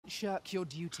shirk your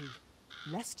duty,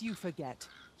 lest you forget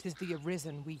 'tis the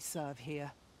Arisen we serve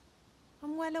here.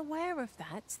 I'm well aware of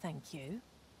that, thank you.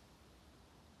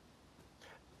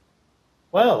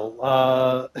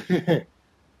 Well,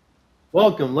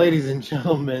 welcome, ladies and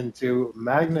gentlemen, to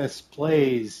Magnus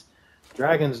Plays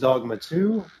Dragon's Dogma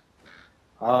 2.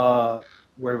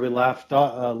 Where we left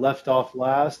off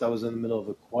last, I was in the middle of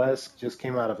a quest, just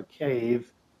came out of a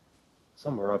cave,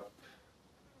 somewhere up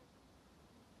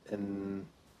in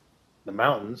the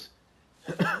mountains.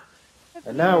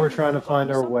 And now we're trying to find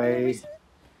our way.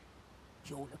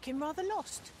 You're looking rather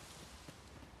lost.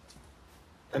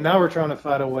 And now we're trying to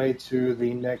find a way to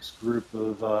the next group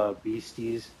of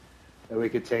beasties that we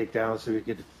could take down so we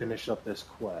could finish up this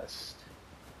quest.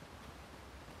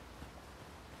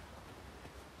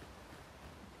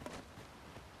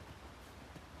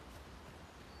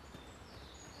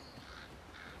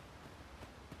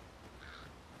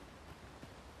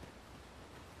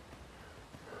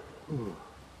 Ooh.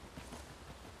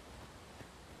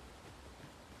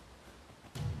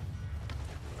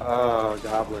 Oh,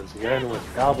 goblins. Again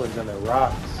with goblins and the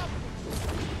rocks.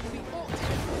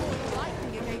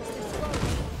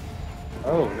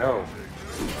 Oh, no.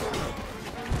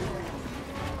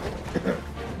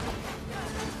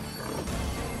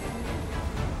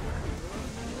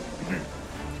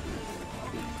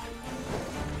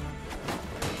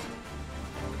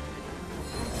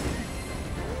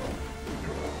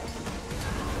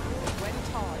 When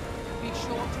tired, be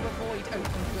sure to avoid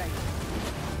open flame.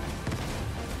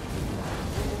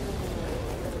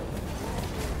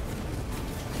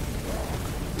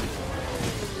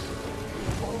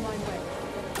 On my way.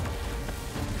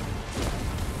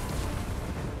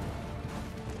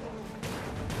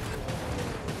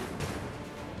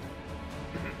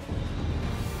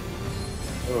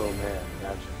 Oh, man.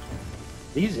 Gotcha.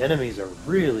 These enemies are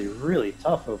really, really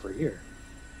tough over here.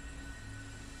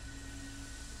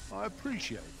 I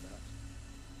appreciate that.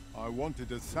 I wanted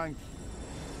to thank you.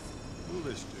 Will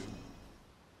this do?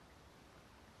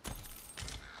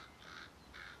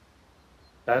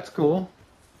 That's cool.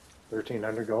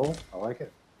 1,300 gold. I like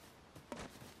it.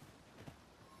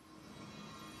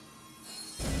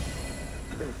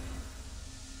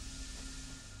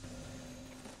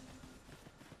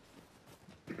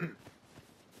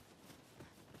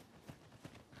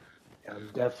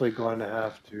 I'm definitely going to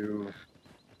have to...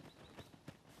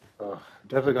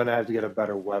 definitely going to have to get a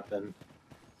better weapon.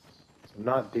 I'm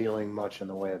not dealing much in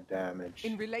the way of damage.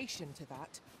 In relation to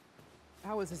that,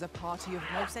 ours is a party of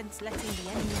No sense letting the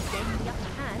enemy gain the upper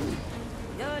hand.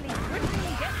 The early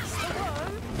Britain gets the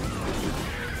worm.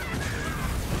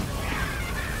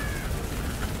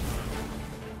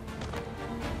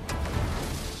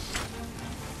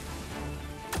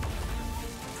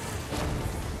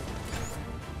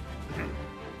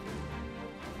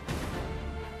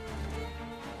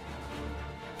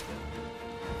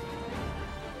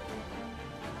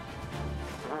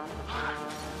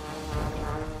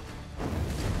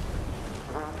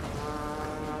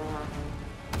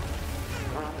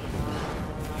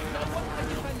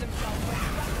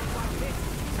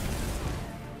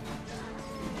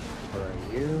 Where are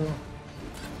you?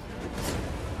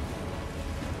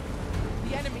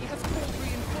 The enemy has called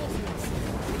reinforcements.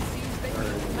 It seems they can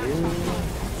match you? our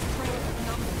arms. Strength of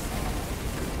numbers.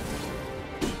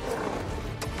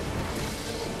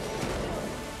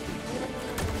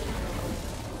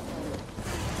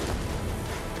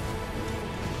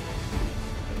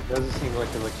 It doesn't seem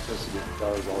like electricity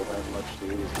does all that much to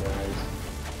these guys.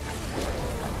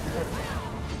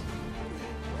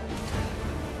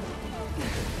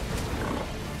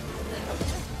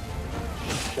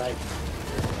 Shite.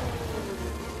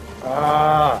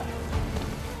 Ah!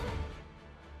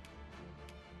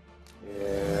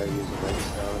 Yeah, use a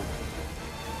redstone.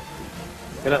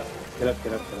 Get up, get up,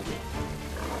 get up, get up.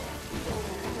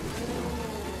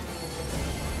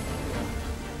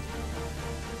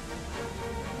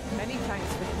 Many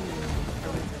thanks for healing.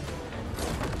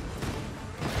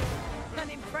 An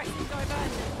impressive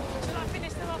diversion. Shall I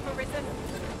finish them off, Arisen? A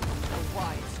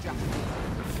wise strategy.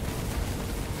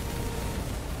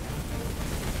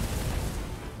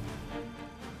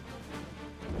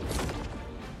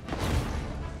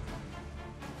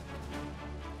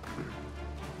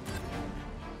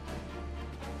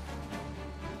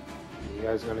 You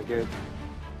guys gonna get?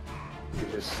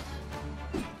 You're just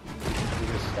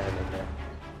standing there.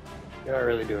 You're not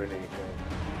really doing anything.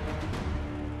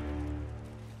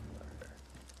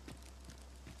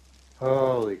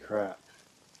 Holy crap!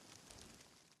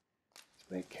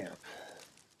 Let's make camp.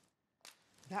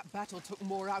 That battle took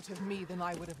more out of me than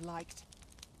I would have liked.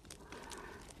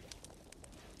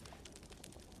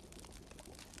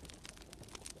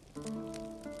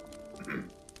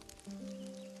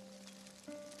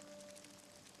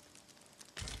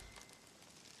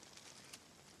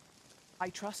 I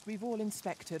trust we've all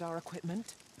inspected our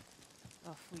equipment.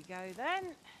 Off we go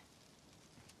then.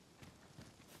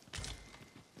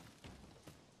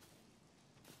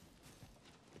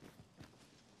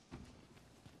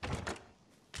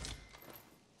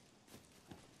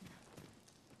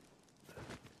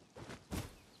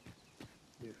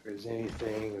 If there's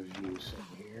anything of use in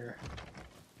here.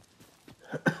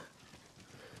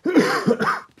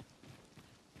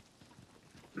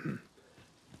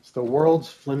 It's the world's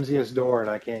flimsiest door and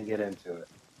I can't get into it.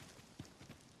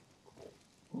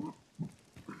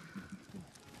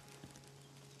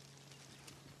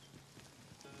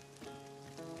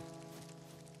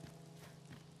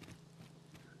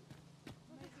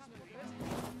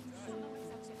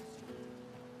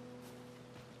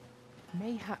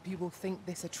 Mayhap you will think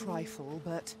this a trifle,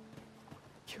 but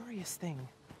curious thing.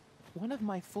 One of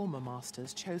my former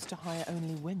masters chose to hire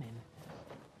only women.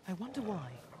 I wonder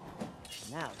why.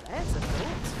 Now there's a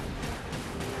thought.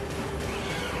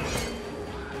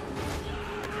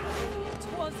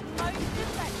 Twas most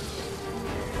effective.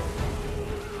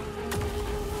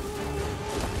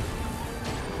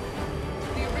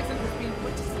 The Arisen has been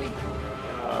put to sleep.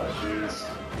 Oh, jeez.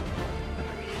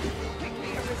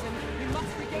 Quickly, Arisen, you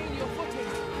must regain your footing.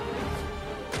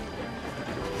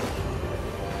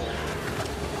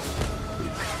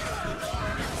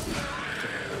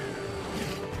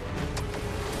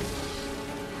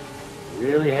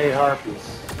 Really hate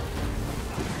harpies.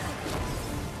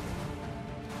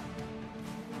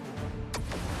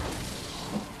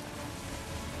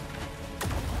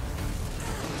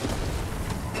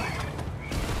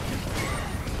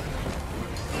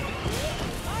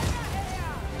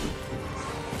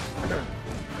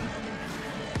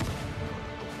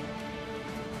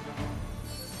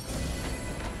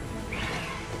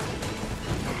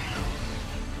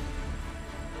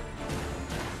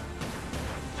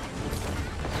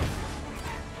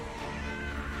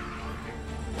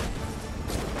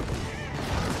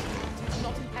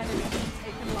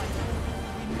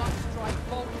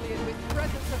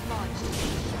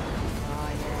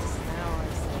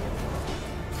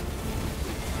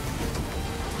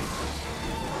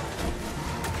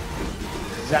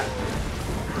 Zap.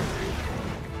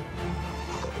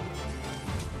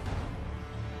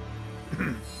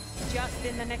 Just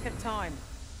in the nick of time.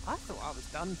 I thought I was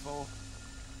done for.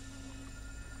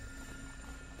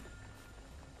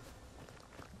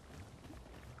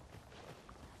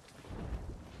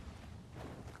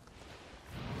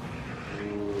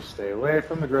 Ooh, stay away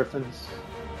from the griffins.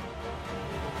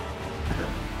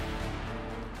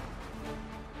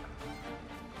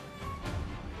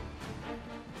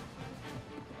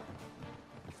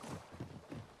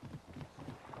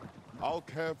 I'll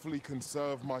carefully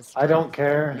conserve my strength I don't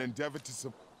care. and endeavor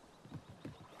to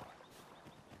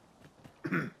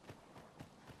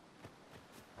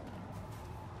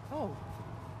Oh,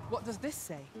 what does this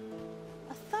say?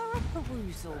 A thorough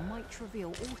perusal might reveal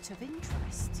aught of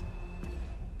interest.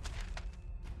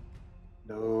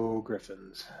 No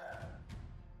griffins.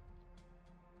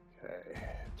 Okay,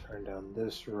 turn down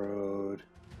this road.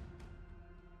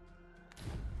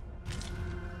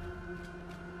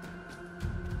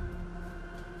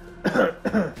 Freshly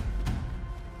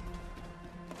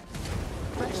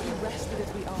rested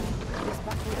as we are, this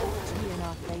battle ought to be in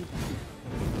our favor.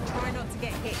 Try not to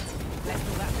get hit. Let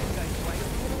all that bit go to waste.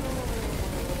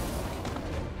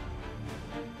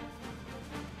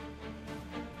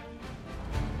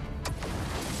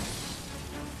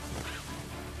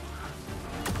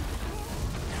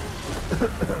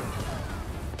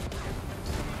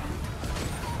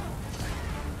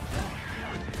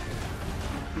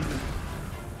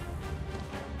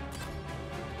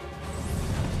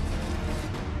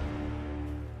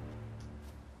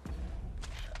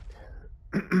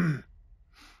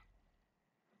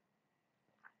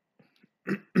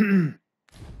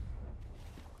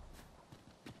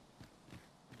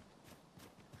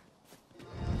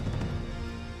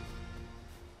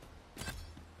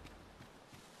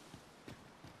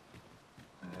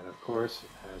 And of course, it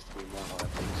has to be more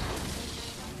harpies.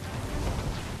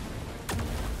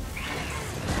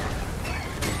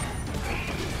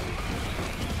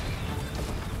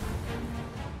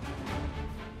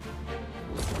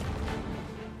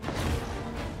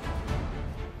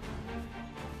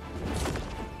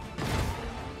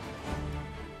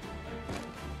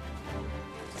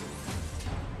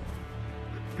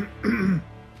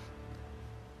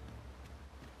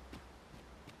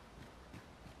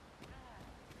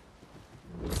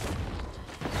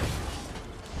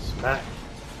 Smack.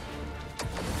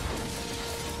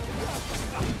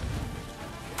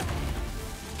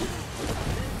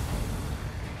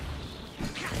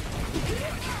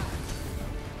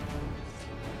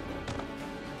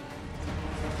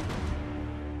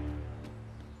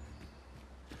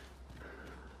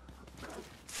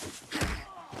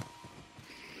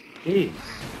 Jeez.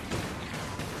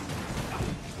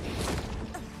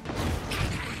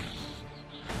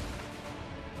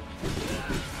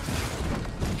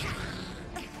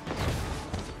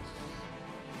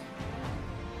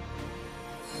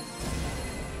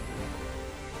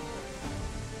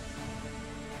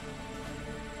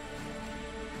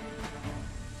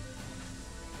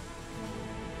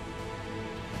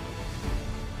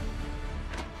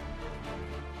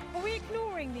 Are we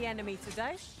ignoring the enemy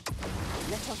today?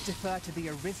 Let us defer to the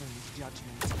Arisen's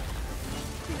judgment.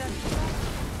 See, that's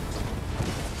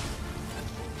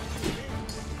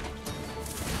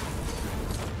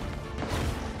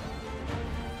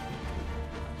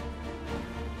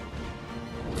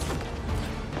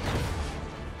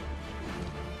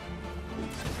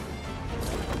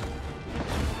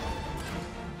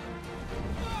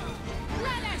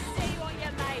let us see what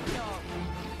you're made of.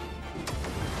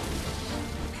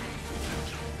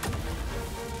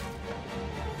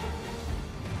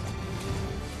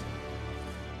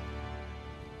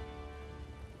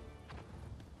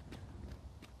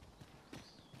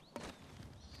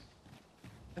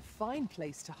 A fine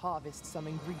place to harvest some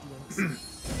ingredients.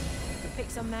 We pick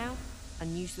some now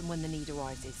and use them when the need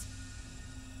arises.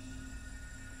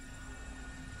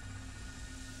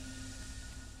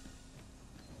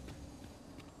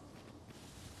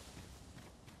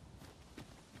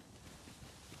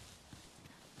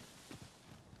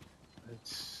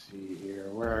 Let's see here.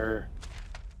 Where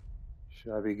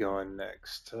should I be going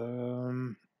next?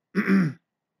 All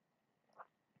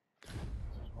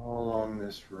along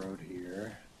this road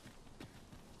here.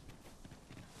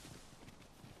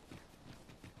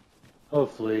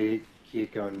 Hopefully,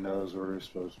 Kiko knows where we're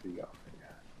supposed to be going.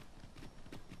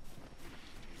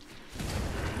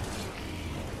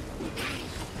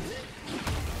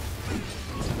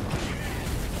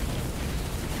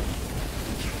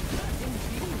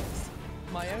 Ingenious.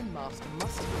 My own master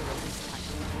must hear of this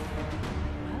tactic.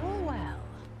 Well, well.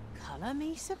 Colour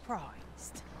me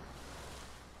surprised.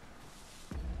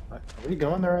 Are we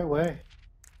going the right way?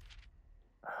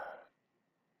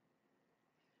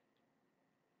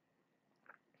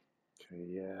 Okay,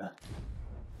 yeah.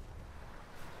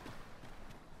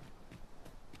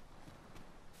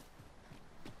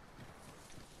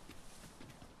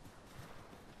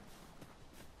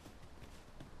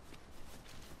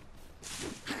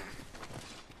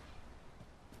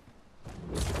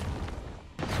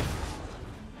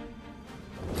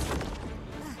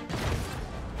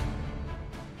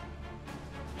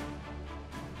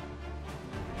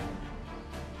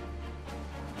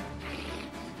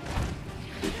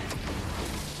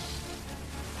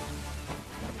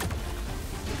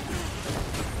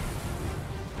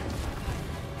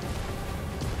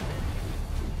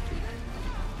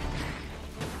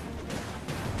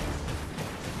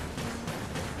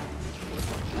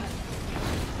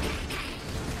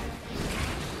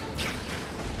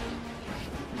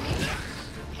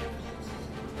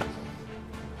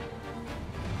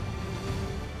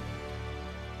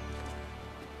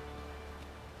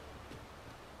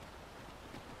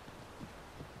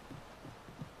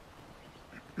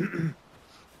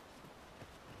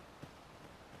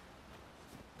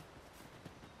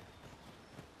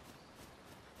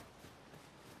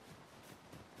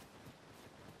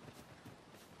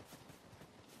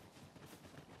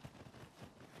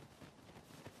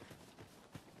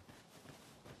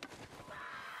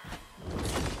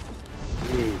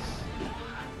 Jeez.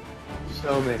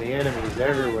 So many enemies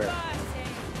everywhere.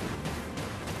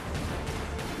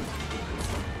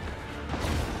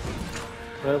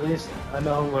 But at least I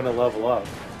know I'm going to level up.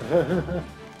 No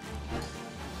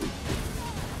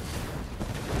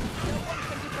one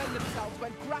can defend themselves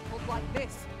when grappled like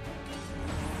this.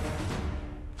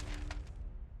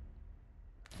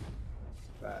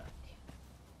 Back.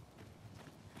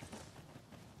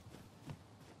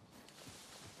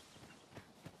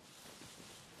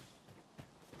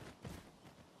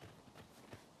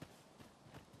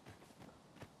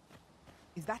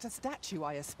 Is that a statue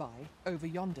I espy over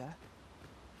yonder?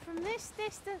 From this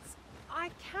distance, I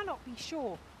cannot be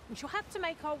sure. We shall have to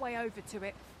make our way over to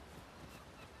it.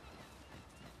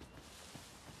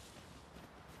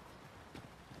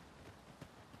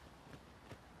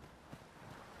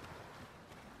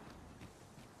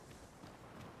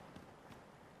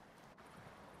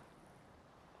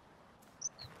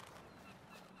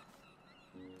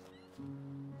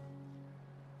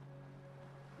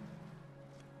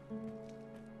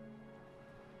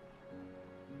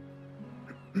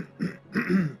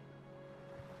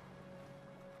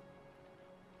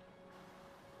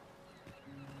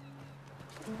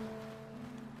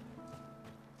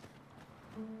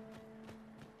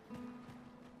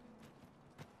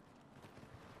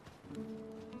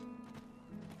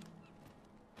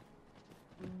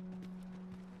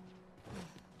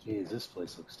 Jeez, this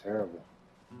place looks terrible.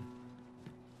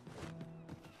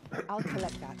 I'll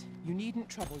collect that. You needn't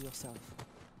trouble yourself.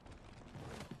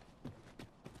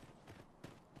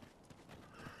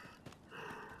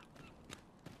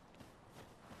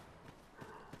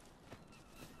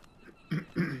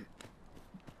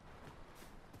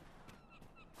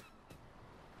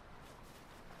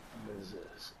 What is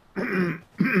this?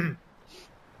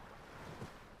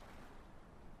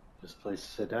 Just place to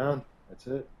sit down. That's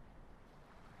it.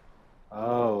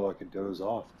 Oh, I can doze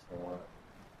off if I want.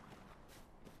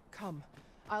 Come,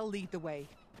 I'll lead the way.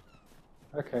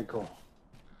 Okay, cool.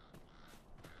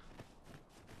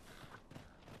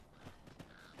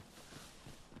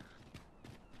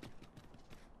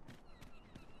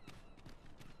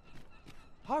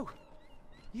 Oh,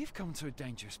 you've come to a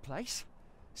dangerous place.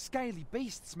 Scaly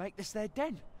beasts make this their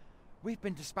den. We've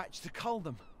been dispatched to cull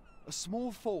them. A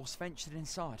small force ventured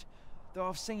inside, though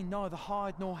I've seen neither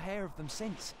hide nor hair of them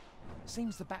since.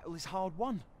 Seems the battle is hard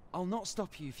won. I'll not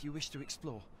stop you if you wish to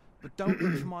explore, but don't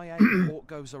look for my aid if aught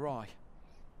goes awry.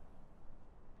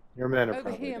 Your men are Over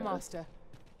probably here, dead. Master.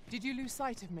 Did you lose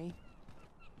sight of me?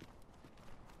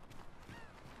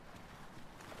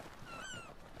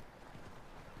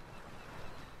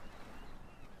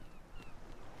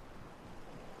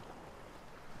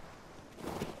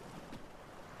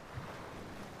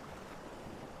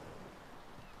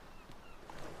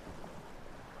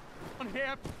 On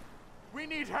here! We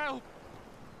need help!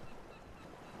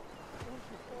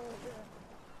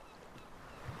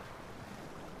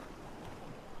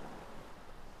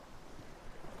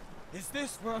 Is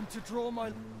this where I'm to draw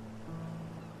my...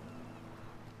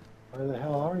 Where the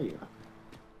hell are you?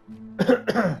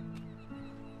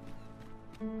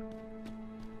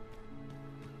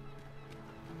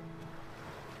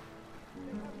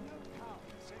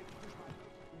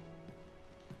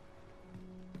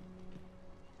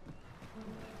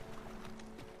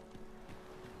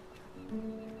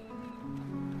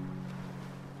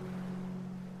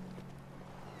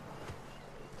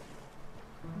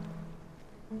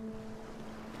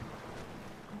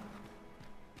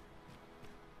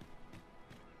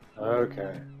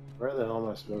 Okay, where the hell am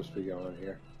I supposed to be going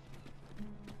here?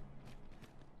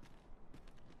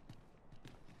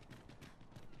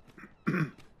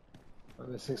 I'm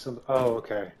missing something. Oh,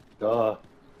 okay. Duh.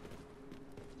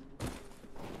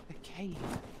 The cave.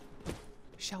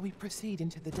 Shall we proceed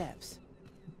into the depths?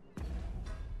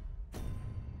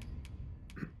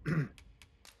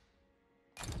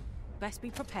 Best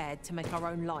be prepared to make our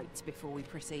own lights before we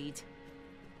proceed.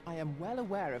 I am well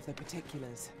aware of the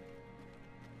particulars.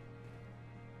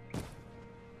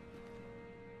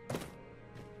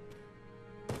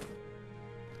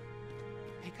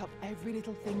 Pick up every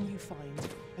little thing you find,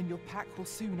 and your pack will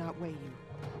soon outweigh you.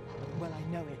 Well, I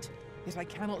know it, yet I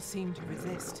cannot seem to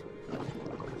resist.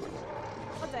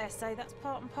 I dare say that's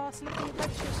part and parcel of the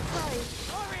adventurous trade.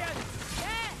 Orion!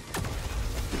 Yeah!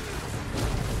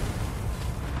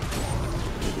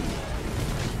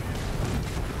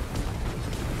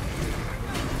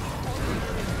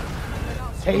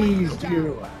 Tased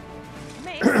you!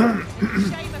 Miss, and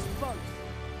shame us both.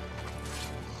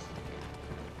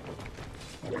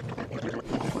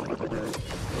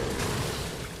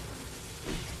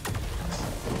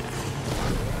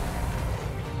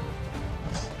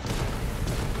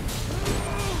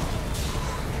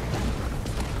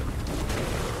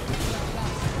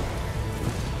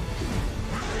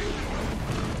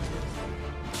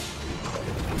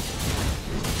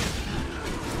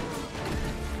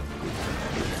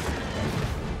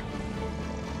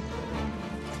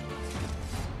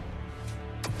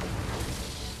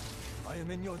 I am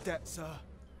in your debt, sir.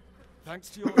 Thanks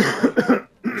to your aid, I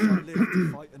shall live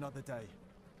to fight another day.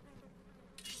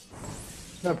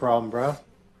 No problem, bro.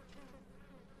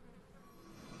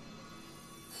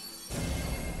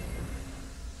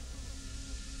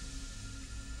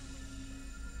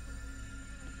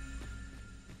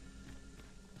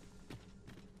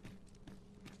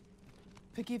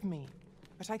 Forgive me,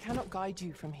 but I cannot guide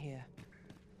you from here.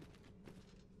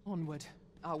 Onward.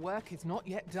 Our work is not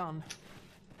yet done.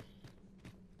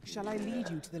 Shall I lead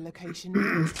you to the location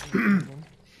nearest to the kingdom?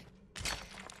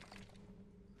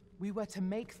 We were to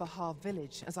make for Har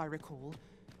village, as I recall.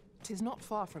 'Tis not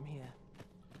far from here.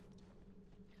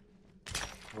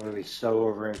 I'm gonna be so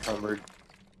over encumbered.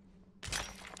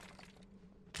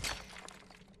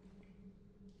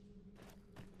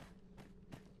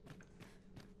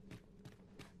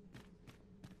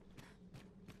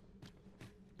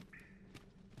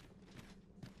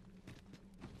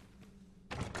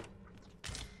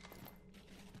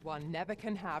 One never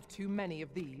can have too many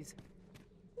of these.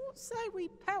 What say we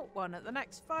pelt one at the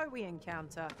next foe we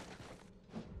encounter?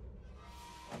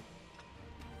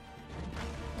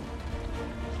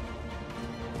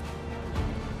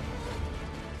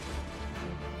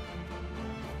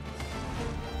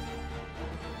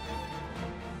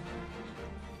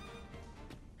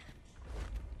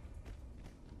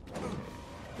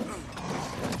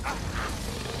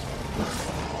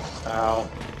 Ow.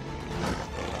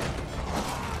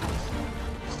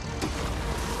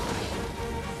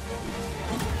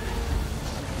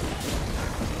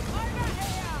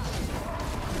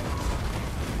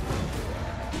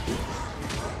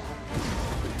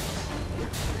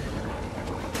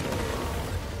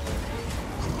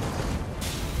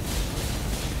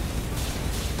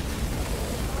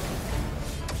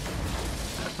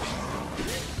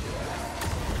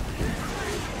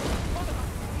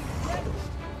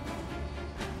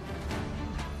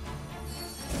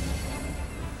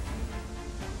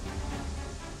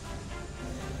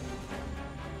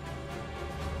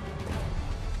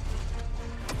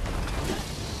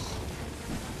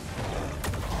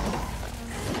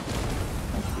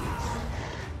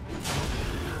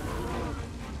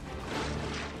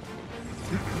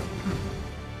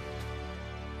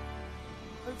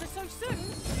 Over so soon?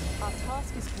 Our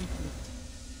task is complete.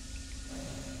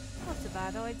 Not a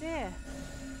bad idea.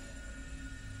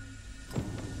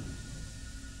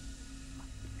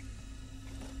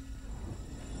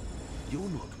 You're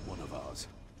not one of ours.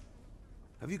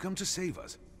 Have you come to save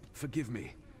us? Forgive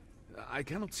me. I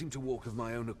cannot seem to walk of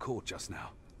my own accord just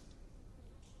now.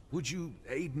 Would you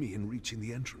aid me in reaching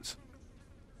the entrance?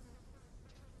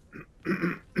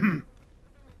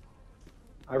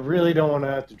 I really don't want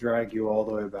to have to drag you all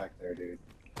the way back there, dude.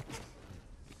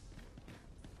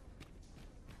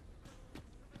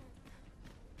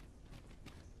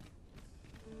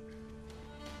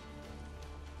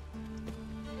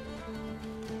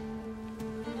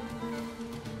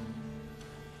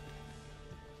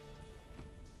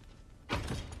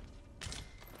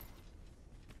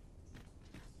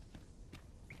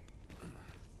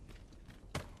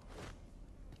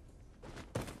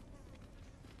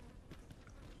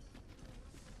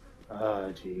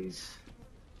 Oh, jeez.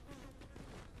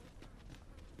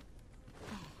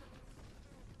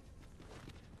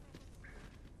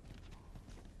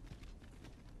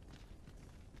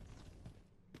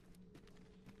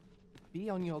 Be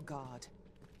on your guard.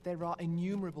 There are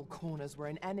innumerable corners where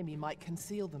an enemy might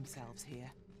conceal themselves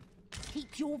here.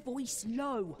 Keep your voice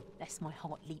low, lest my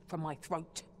heart leap from my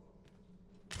throat.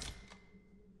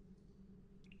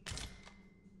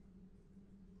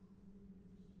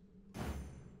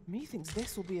 Methinks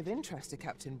this will be of interest to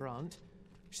Captain Brandt.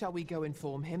 Shall we go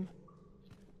inform him?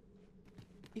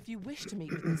 If you wish to meet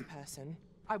with this person,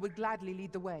 I would gladly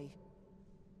lead the way.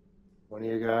 One of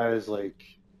you guys, like,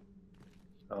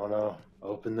 I don't know,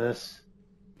 open this?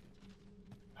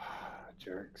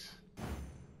 Jerks.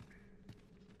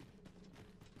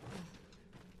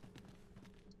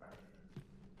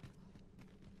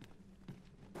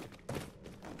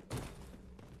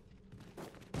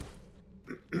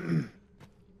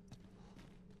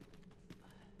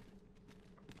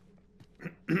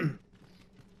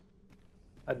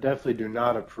 I definitely do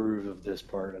not approve of this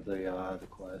part of the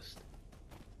quest.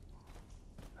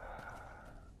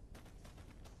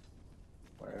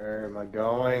 Where am I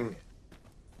going?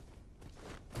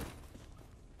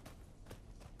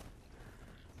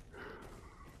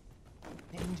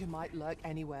 Danger might lurk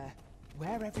anywhere.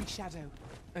 Wear every shadow,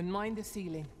 and mind the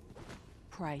ceiling.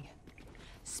 Pray,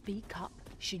 speak up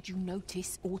should you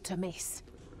notice aught amiss.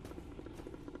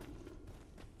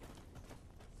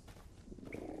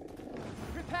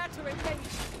 Prepare to engage!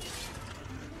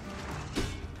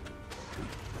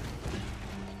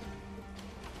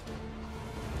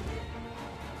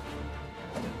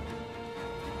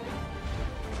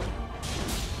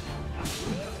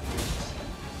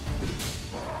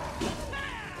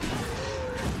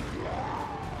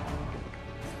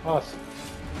 Awesome.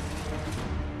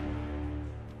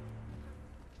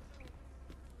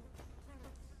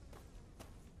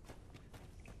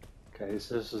 Okay,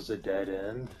 so this is a dead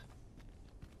end.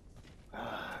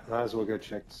 Might as well go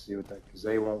check to see what that, because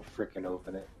they won't frickin'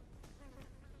 open it.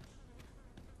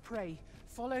 Pray,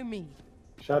 follow me.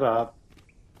 Shut up.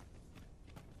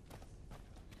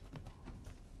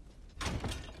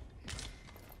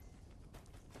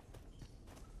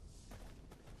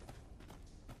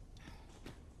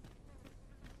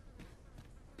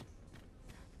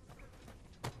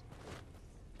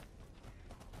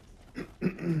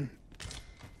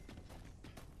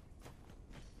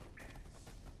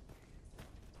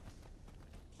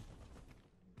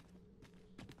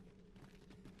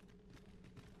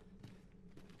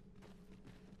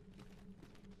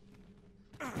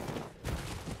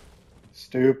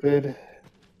 stupid.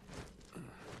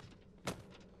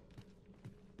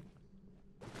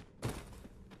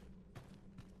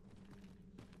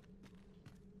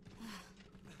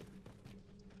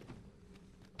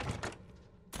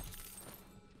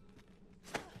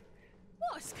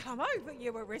 What's come over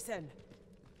you, Arisen?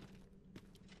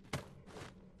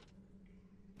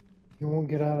 You won't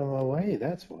get out of my way,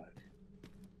 that's what.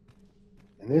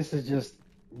 And this is just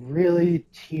really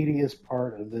tedious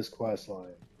part of this quest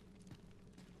line.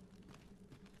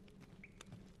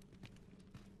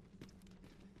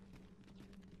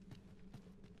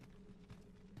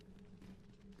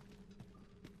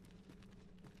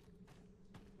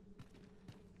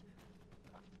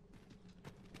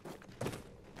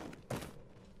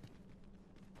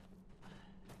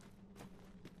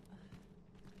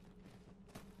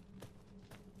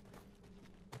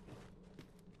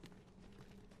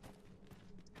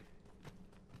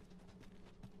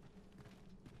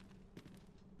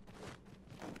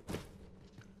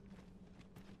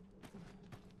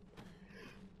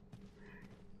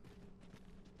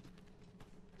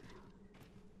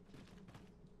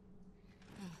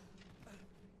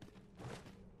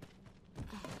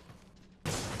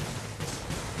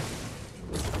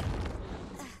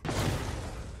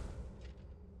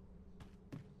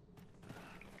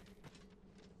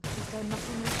 Is there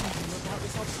nothing we can do about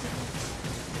this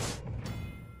obstacle?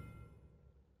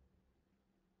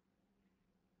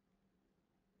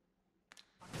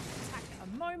 Attack at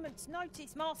a moment's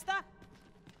notice, Master.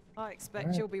 I expect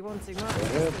Right. you'll be wanting my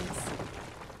ahead. assistance.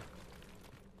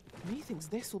 Methinks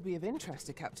this will be of interest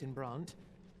to Captain Brandt.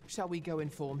 Shall we go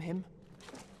inform him?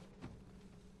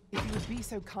 If you would be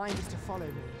so kind as to follow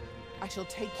me, I shall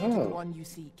take you to the Oh. one you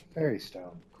seek. Fairy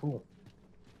stone. Cool.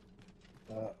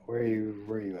 Where are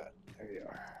you at? There you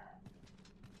are.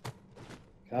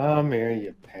 Come here,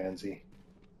 you pansy.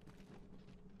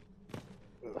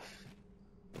 Ugh.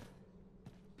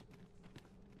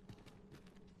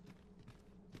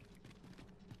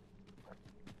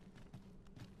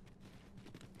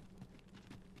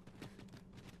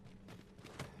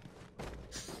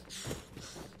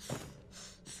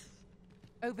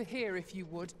 Over here, if you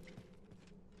would.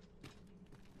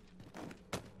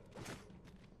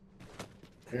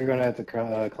 You're gonna have to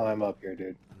climb up here,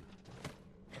 dude.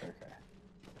 Okay.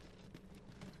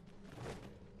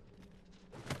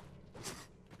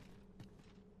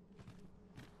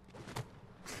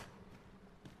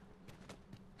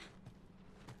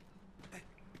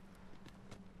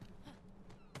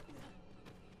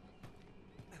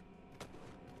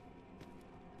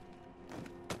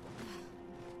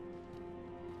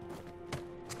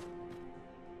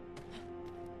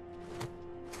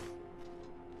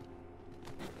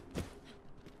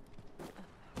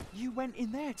 You went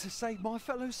in there to save my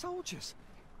fellow soldiers.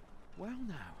 Well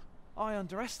now, I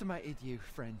underestimated you,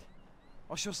 friend.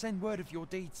 I shall send word of your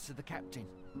deeds to the captain.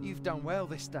 You've done well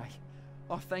this day.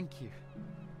 I thank you.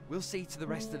 We'll see to the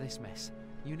rest of this mess.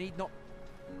 You need not...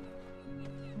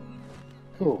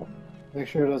 Cool. Make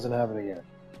sure it doesn't happen again.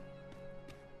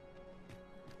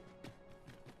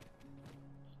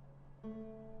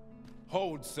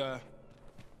 Hold, sir.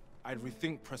 I'd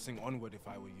rethink pressing onward if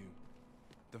I were you.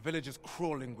 The village is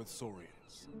crawling with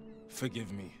saurians.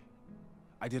 Forgive me.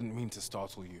 I didn't mean to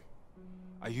startle you.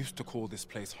 I used to call this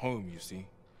place home, you see,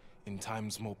 in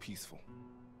times more peaceful.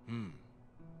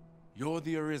 You're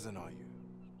the Arisen, are you?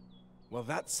 Well,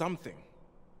 that's something.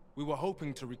 We were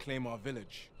hoping to reclaim our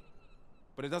village,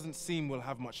 but it doesn't seem we'll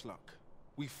have much luck.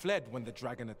 We fled when the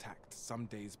dragon attacked some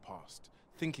days past,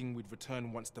 thinking we'd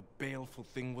return once the baleful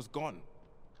thing was gone.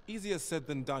 Easier said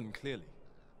than done, clearly.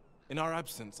 In our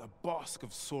absence, a basque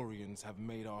of saurians have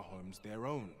made our homes their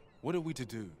own. What are we to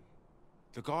do?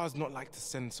 The guards not like to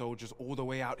send soldiers all the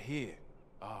way out here.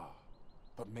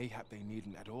 But mayhap they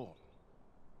needn't at all.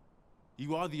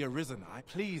 You are the Arisen,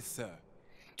 Please, sir,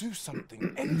 do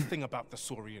something, anything about the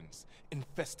saurians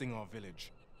infesting our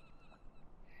village.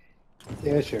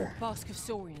 Yeah, sure. Bask of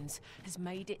Saurians has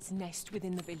made its nest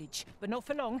within the village, but not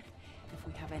for long, if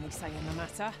we have any say in the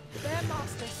matter. Their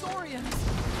master, Saurians!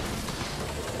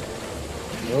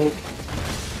 Nope.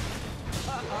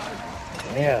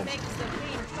 Man. Makes the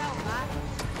being felt that.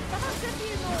 Perhaps a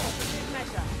few more for good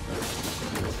measure.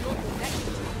 You're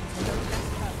connected to no less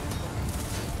purpose.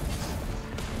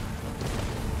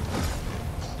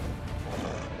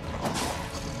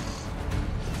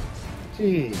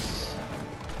 Jeez.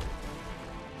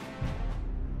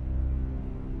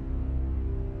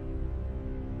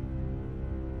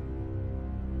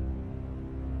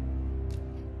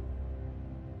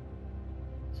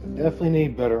 So definitely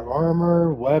need better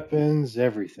armor, weapons,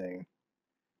 everything.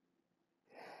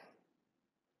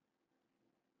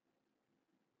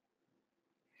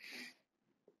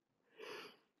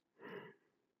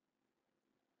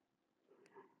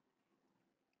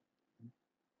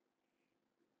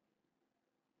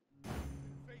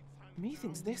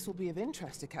 Methinks this will be of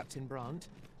interest to Captain Brandt.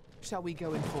 Shall we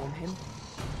go inform him?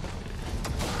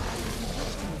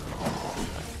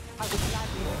 I would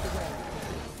gladly lead the way.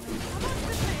 I must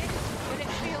admit that it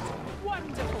feels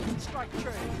wonderful to strike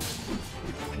true.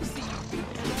 I see you beat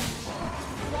the way.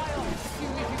 Fly on as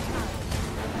soon as you can.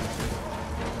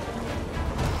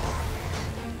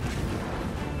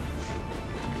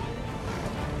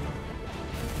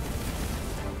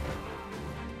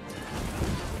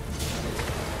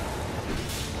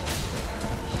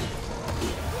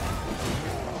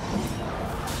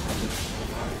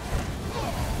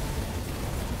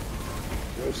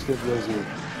 Roasted lizard.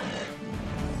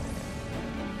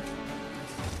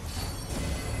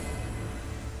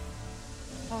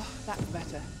 Oh, that's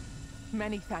better.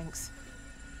 Many thanks.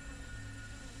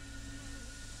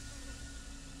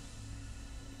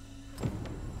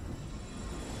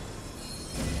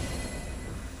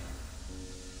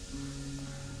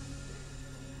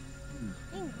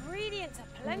 Ingredients are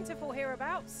plentiful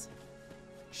hereabouts.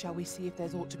 Shall we see if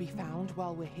there's aught to be found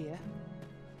while we're here?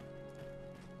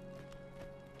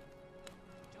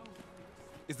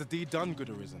 Is the deed done, good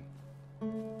Arisen?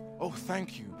 Oh,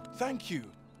 thank you, thank you.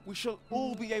 We shall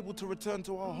all be able to return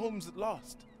to our homes at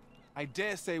last. I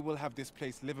dare say we'll have this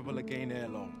place livable again ere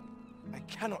long. I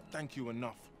cannot thank you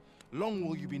enough. Long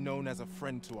will you be known as a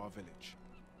friend to our village.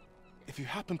 If you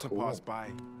happen to pass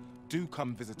by, do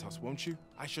come visit us, won't you?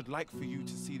 I should like for you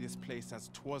to see this place as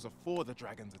 'twas afore the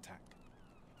dragon's attack.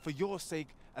 For your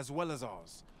sake, as well as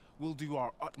ours, we'll do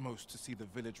our utmost to see the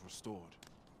village restored.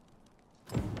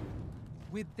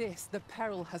 With this, the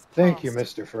peril has passed. Thank you,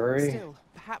 Mr. Furry. Still,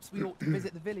 perhaps we ought to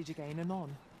visit the village again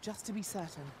anon, just to be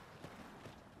certain.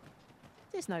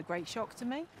 There's no great shock to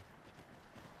me.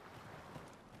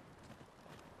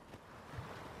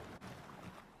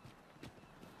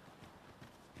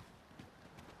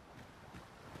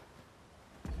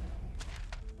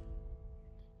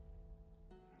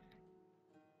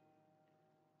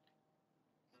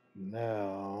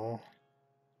 Now,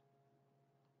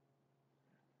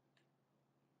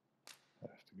 I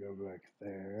have to go back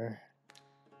there.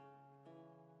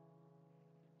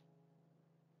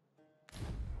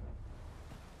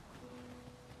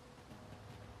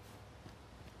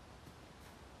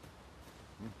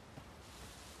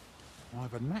 I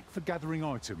have a knack for gathering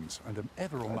items and am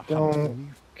ever on the I hunt for don't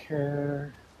new...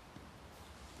 care.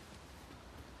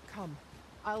 Come,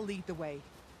 I'll lead the way.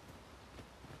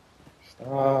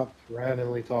 Stop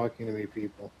randomly talking to me,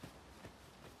 people.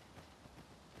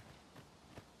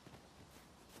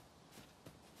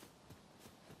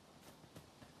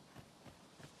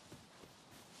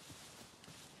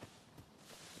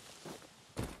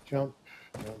 Jump,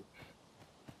 jump.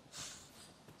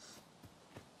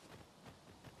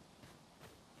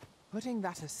 Putting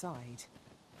that aside,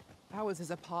 ours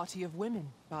is a party of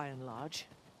women, by and large.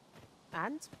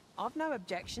 And I've no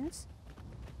objections.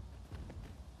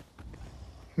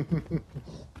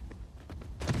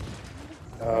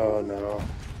 Oh no.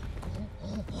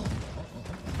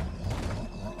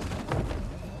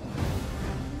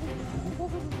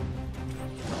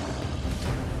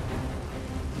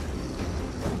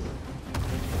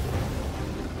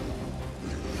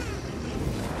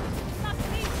 Must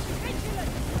be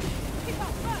vigilant. Keep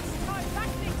up first time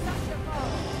battling such a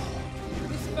foe.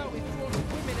 This foe is drawn to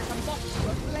women as a moth to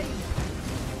a flame.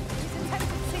 His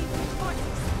tendency to fight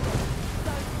us.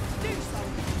 Though to do so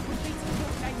would be to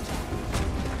your danger.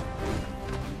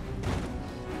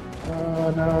 Oh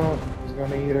no, he's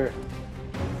gonna eat her.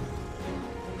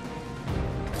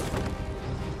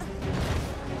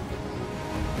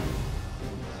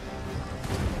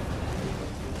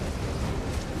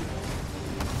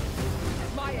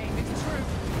 My aim is true.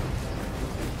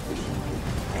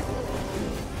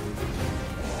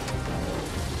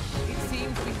 It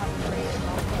seems we have created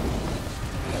our foe.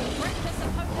 Reckless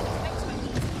opponent makes me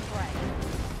easy prey.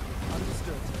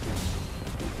 Understood.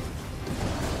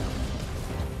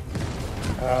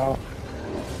 Ow.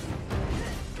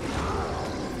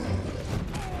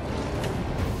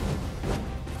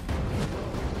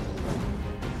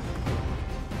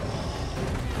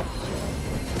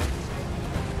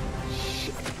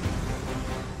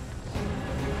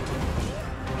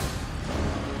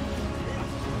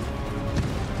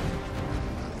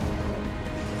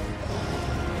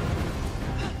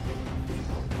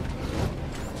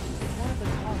 One of the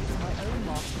targets my own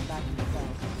master Magnus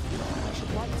fell. I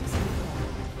should like to see it now.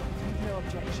 You've no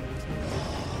objections.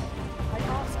 I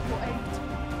ask your aid.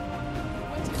 If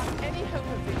we're to have any hope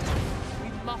of victory, we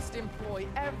must employ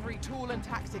every tool and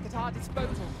tactic at our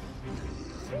disposal. I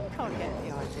think I get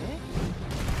the idea.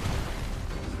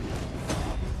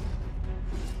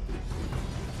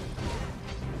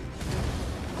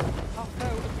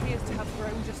 appears to have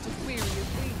grown just as weary as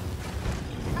we.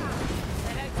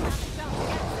 They don't stand a chance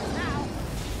against us now.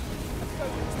 A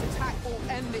focused attack will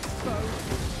end this foe.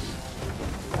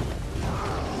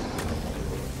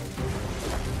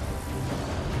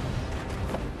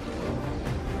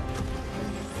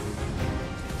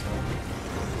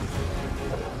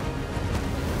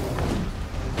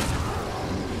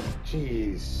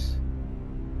 Jeez.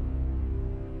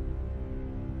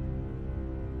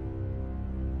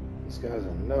 These guys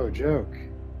are no joke.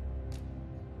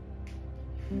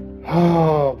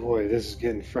 Oh boy, this is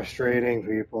getting frustrating,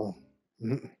 people.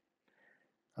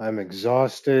 I'm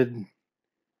exhausted.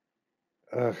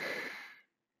 Ugh.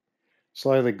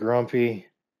 Slightly grumpy.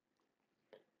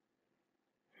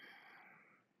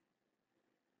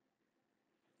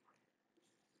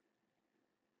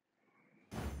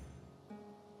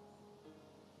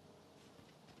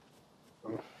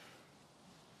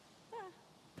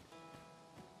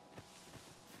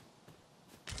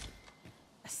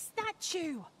 A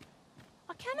statue!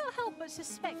 I cannot help but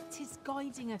suspect he's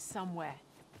guiding us somewhere.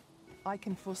 I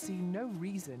can foresee no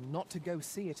reason not to go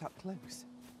see it up close.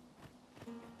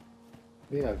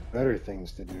 We have better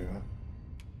things to do.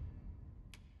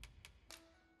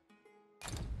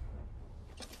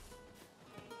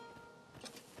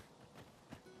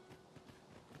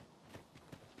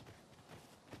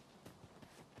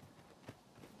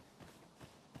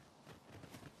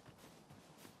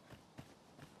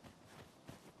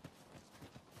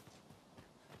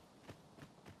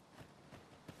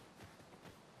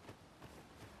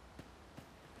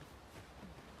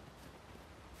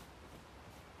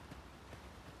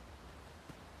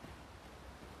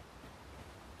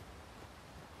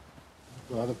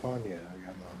 Not upon yet. I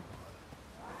got not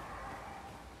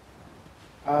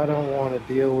upon. I don't want to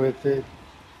deal with it.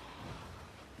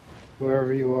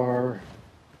 Whoever you are,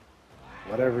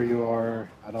 whatever you are,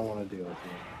 I don't want to deal with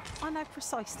it. I know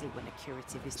precisely when a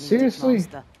curative is needed, Seriously?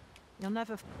 Master. You'll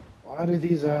never... Why do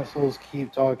these assholes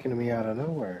keep talking to me out of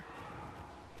nowhere?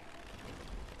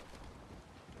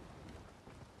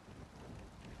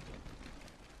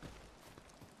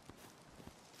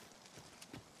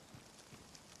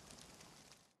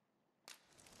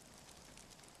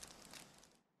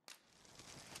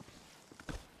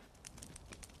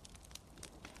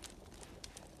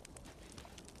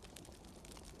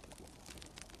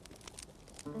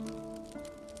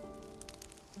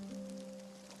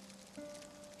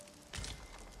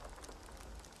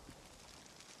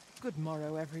 Good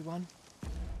morrow, everyone.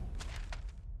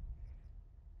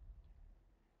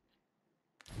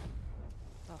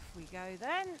 Off we go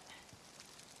then.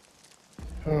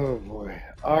 Oh boy.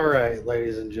 All right,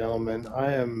 ladies and gentlemen,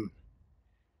 I'm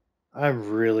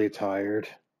really tired.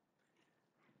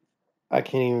 I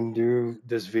can't even do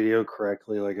this video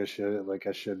correctly like I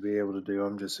should be able to do.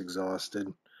 I'm just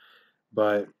exhausted.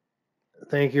 But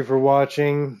thank you for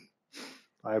watching.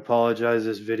 I apologize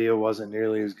this video wasn't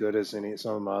nearly as good as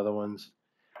some of my other ones.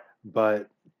 But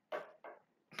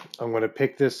I'm going to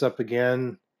pick this up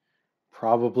again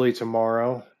probably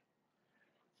tomorrow.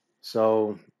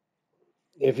 So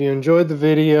if you enjoyed the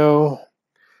video,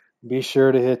 be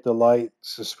sure to hit the like,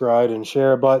 subscribe, and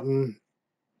share button.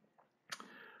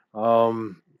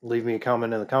 Leave me a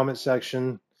comment in the comment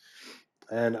section.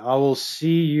 And I will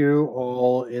see you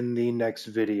all in the next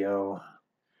video.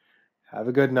 Have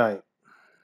a good night.